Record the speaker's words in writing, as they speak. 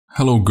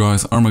Hello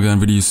guys,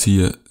 Armageddon Videos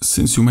here.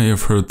 Since you may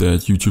have heard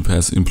that YouTube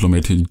has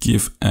implemented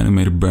GIF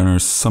animated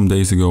banners some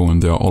days ago and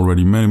there are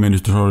already many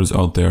tutorials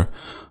out there,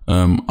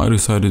 I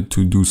decided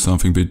to do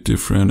something a bit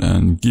different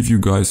and give you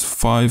guys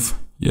five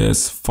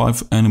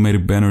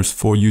animated banners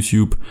for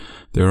YouTube.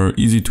 They are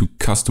easy to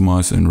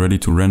customize and ready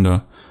to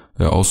render.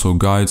 There are also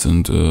guides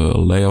and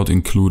layout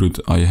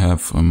included. I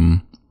have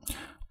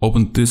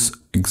opened this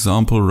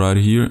example right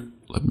here.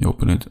 Let me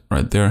open it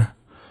right there.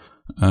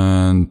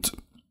 And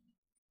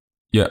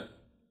yeah,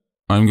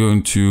 I'm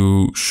going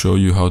to show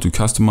you how to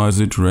customize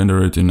it,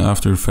 render it in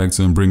After Effects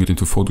and bring it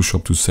into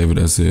Photoshop to save it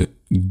as a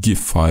GIF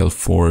file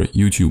for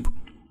YouTube.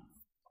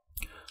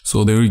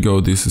 So there you go,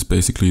 this is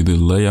basically the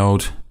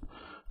layout.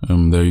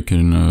 There you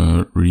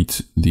can read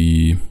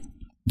the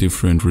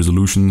different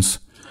resolutions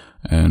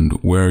and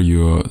where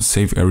your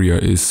save area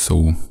is.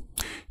 So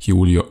here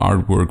will your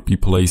artwork be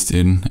placed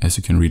in, as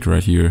you can read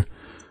right here.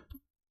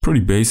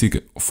 Pretty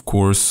basic, of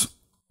course.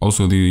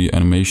 Also the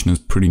animation is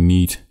pretty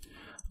neat,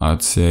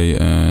 I'd say,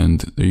 and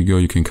there you go,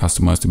 you can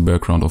customize the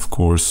background, of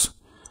course.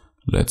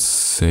 Let's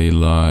say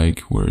like,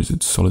 where is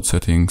it, solid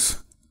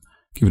settings.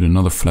 Give it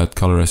another flat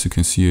color, as you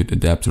can see it,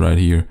 adapt right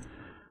here.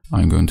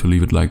 I'm going to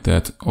leave it like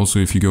that. Also,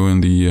 if you go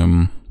in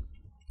the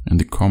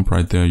comp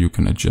right there, you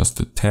can adjust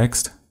the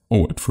text.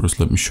 Oh, at first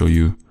let me show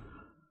you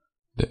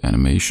the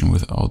animation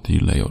without the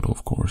layout,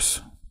 of course.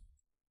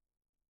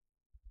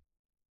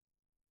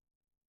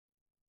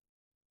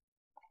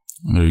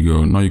 There you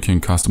go, now you can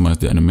customize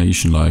the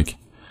animation, like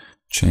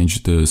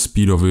change the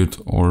speed of it,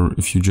 or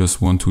if you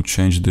just want to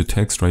change the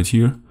text right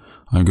here,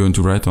 I'm going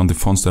to write down the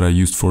fonts that I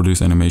used for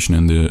this animation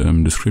in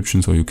the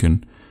description, so you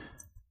can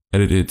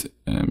edit it.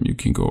 You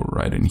can go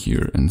right in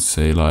here and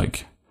say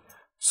like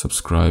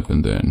subscribe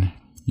and then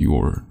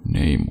your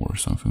name or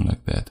something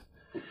like that.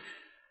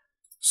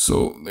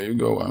 So there you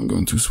go, I'm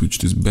going to switch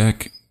this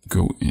back,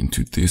 go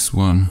into this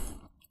one,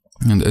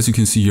 and as you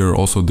can see here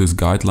also this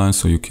guidelines,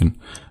 so you can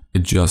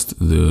adjust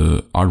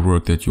the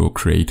artwork that you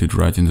created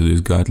right into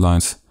these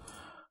guidelines.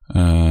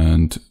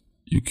 And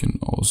you can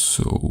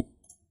also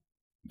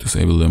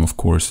disable them, of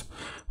course.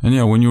 And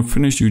yeah, when you're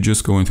finished, you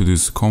just go into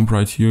this comp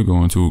right here,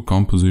 go into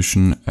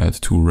composition, add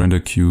to render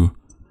queue,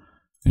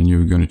 and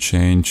you're going to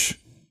change,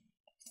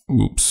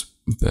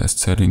 best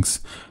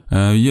settings.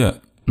 Yeah,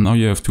 now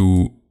you have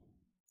to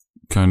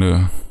kind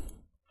of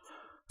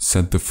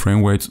set the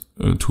frame rate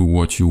to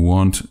what you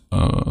want.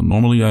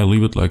 Normally I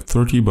leave it like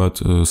 30,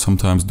 but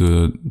sometimes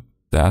the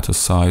data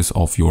size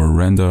of your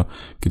render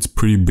gets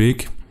pretty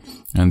big.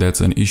 And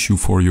that's an issue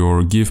for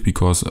your GIF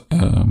because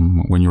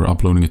when you're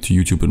uploading it to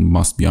YouTube, it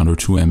must be under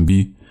 2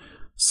 MB.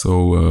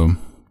 So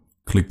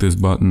click this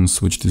button,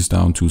 switch this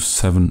down to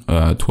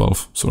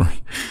 12,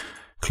 sorry.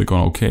 Click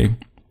on OK.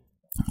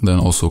 Then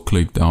also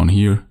click down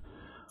here.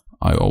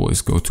 I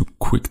always go to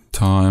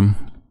QuickTime,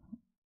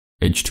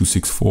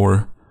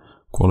 H.264,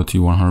 quality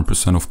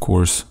 100%, of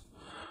course.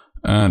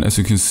 And as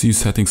you can see,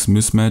 settings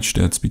mismatch.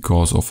 That's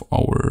because of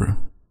our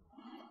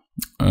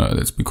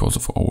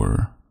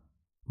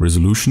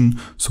resolution.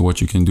 So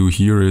what you can do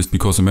here is,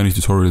 because in many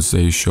tutorials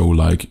they show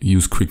like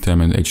use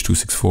QuickTime and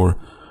H.264,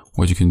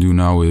 what you can do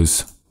now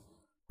is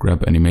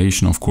grab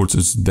animation. Of course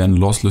it's then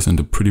lossless and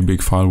a pretty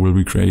big file will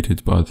be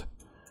created, but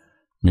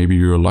maybe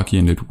you're lucky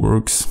and it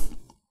works.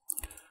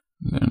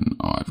 Then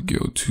I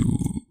go to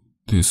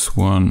this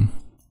one,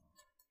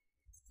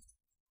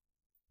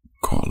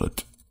 call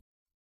it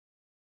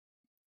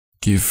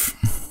GIF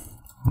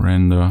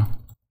render,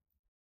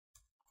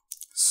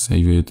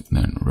 save it,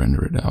 then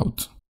render it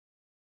out.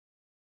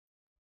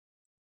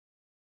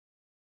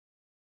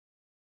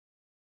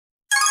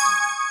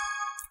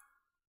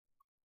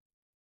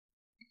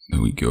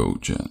 There we go,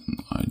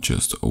 I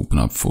just open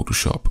up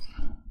Photoshop.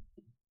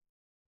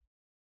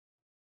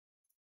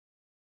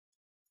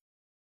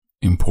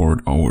 Import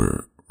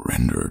our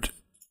rendered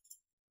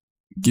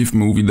GIF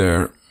movie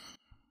there.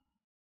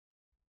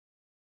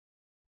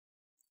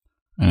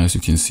 And as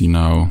you can see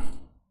now,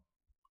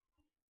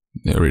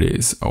 there it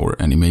is, our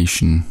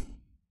animation.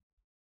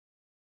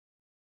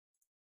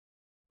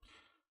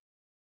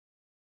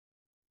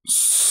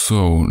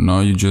 So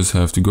now you just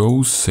have to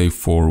go save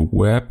for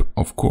web.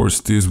 Of course,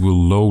 this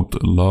will load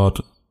a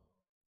lot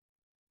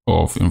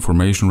of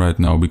information right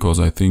now because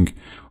I think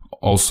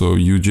also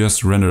you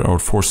just rendered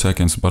out 4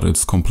 seconds, but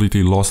it's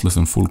completely lossless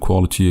and full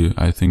quality.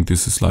 I think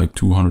this is like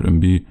 200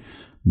 MB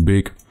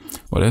big.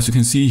 But as you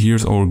can see,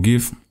 here's our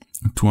GIF,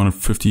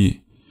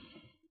 250.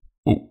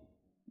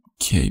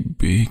 Okay,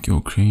 big.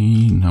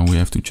 Okay, now we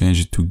have to change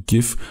it to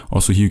GIF.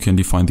 Also here you can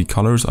define the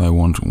colors. I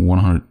want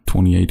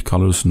 128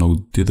 colors,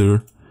 no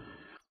dither.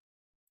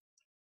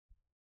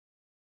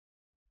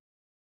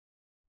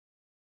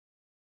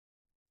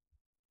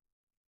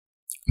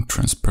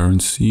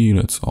 Transparency,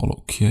 that's all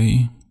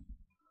okay.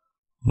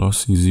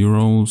 Lossy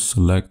 0,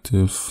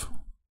 selective.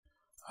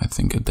 I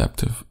think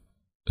adaptive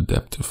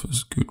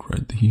is good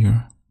right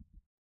here.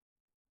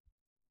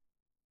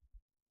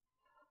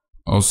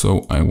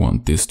 Also, I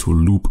want this to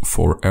loop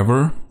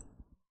forever.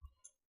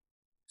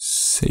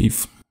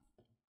 Save.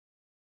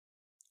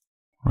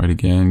 Right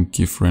again,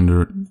 GIF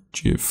render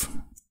GIF.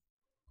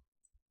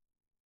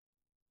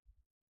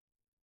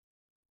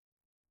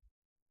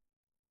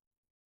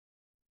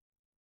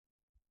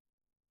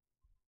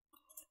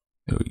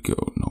 There we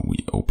go. Now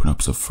we open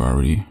up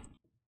Safari.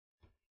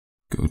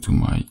 Go to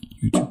my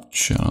YouTube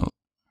channel.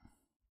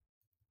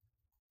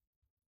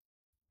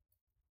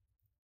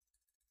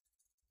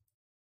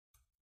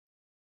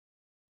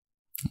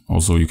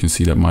 Also, you can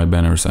see that my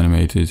banner is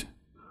animated.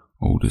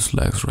 Oh, this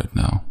lags right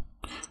now.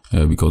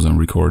 Because I'm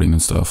recording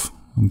and stuff.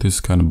 And this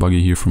is kind of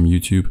buggy here from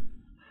YouTube.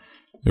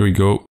 There we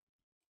go.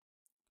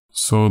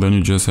 So then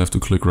you just have to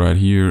click right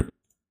here.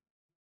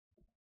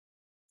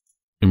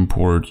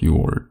 Import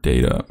your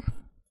data.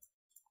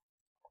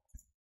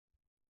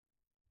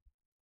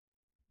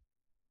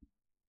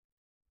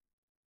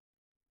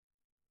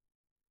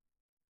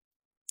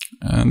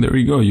 And there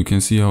you go. You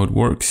can see how it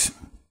works.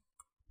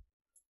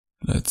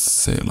 Let's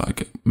say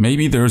like,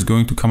 maybe there's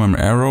going to come an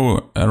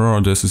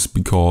error. This is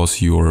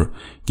because your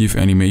GIF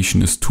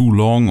animation is too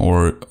long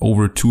or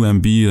over 2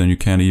 MB and you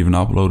can't even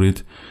upload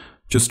it.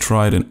 Just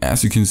try it, and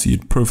as you can see,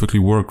 it perfectly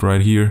worked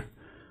right here.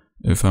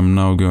 If I'm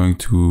now going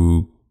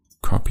to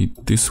copy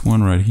this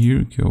one right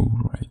here, go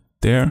right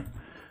there,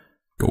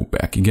 go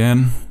back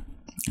again,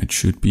 it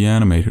should be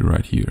animated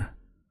right here.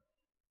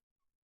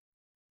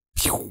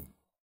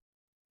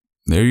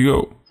 There you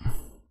go.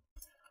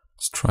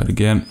 Let's try it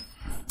again.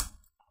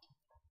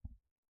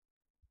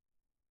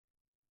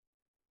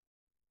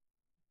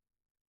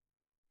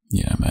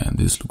 Yeah, man,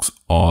 this looks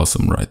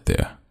awesome right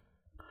there.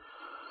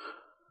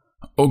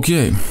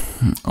 Okay,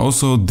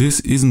 also this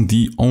isn't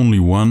the only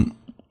one.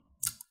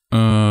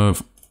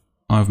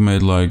 I've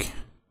made like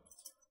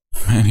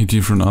many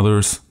different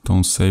others.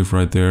 Don't save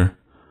right there.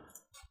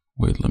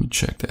 Wait, let me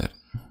check that.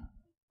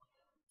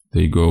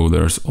 There you go,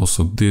 there's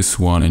also this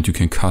one, and you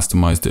can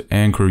customize the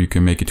anchor. You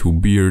can make it to a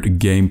beard, a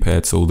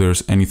gamepad, so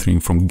there's anything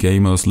from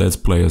gamers, let's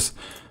players,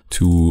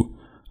 to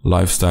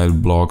lifestyle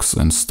blogs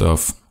and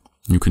stuff.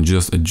 You can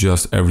just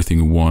adjust everything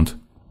you want.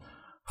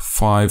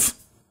 5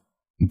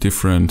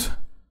 different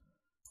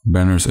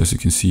banners, as you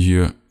can see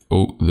here.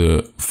 Oh,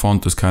 the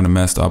font is kind of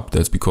messed up.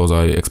 That's because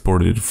I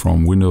exported it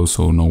from Windows,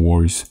 so no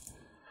worries.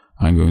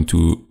 I'm going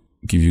to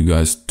give you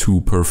guys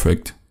 2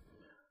 perfect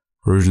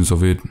versions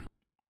of it.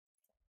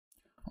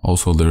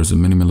 Also, there's a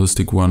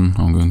minimalistic one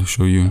I'm going to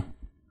show you.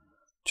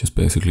 Just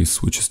basically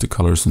switches the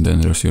colors, and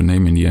then there's your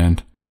name in the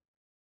end.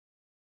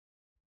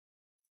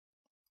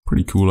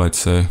 Pretty cool, I'd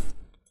say.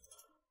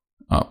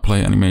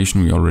 Play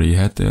animation, we already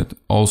had that.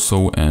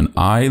 Also an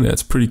eye,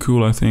 that's pretty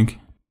cool, I think.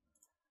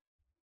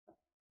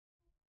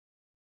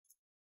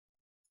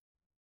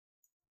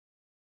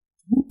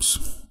 Oops,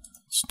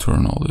 let's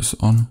turn all this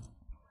on.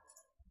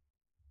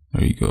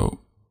 There you go.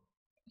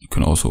 You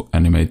can also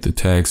animate the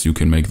text, you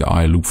can make the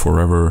eye loop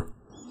forever,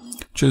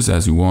 just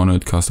as you want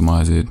it,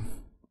 customize it.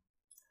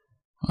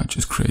 I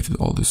just created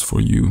all this for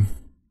you.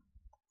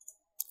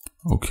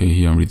 Okay,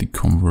 here I'm really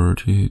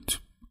converted,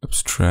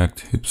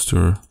 abstract,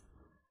 hipster.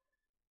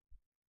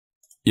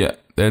 Yeah,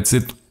 that's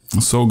it.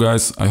 So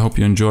guys, I hope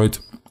you enjoyed.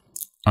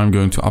 I'm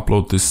going to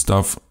upload this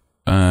stuff,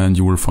 and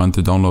you will find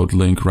the download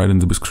link right in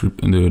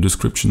the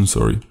description,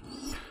 sorry.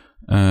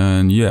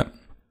 And yeah,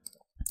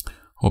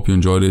 hope you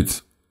enjoyed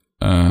it.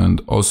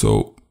 And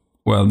also,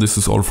 well, this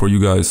is all for you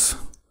guys.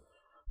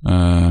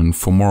 And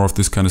for more of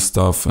this kind of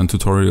stuff and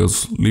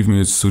tutorials, leave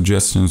me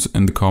suggestions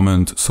in the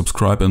comment,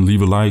 subscribe and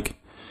leave a like.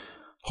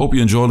 Hope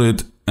you enjoyed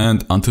it,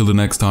 and until the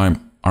next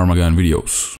time, Armageddon videos.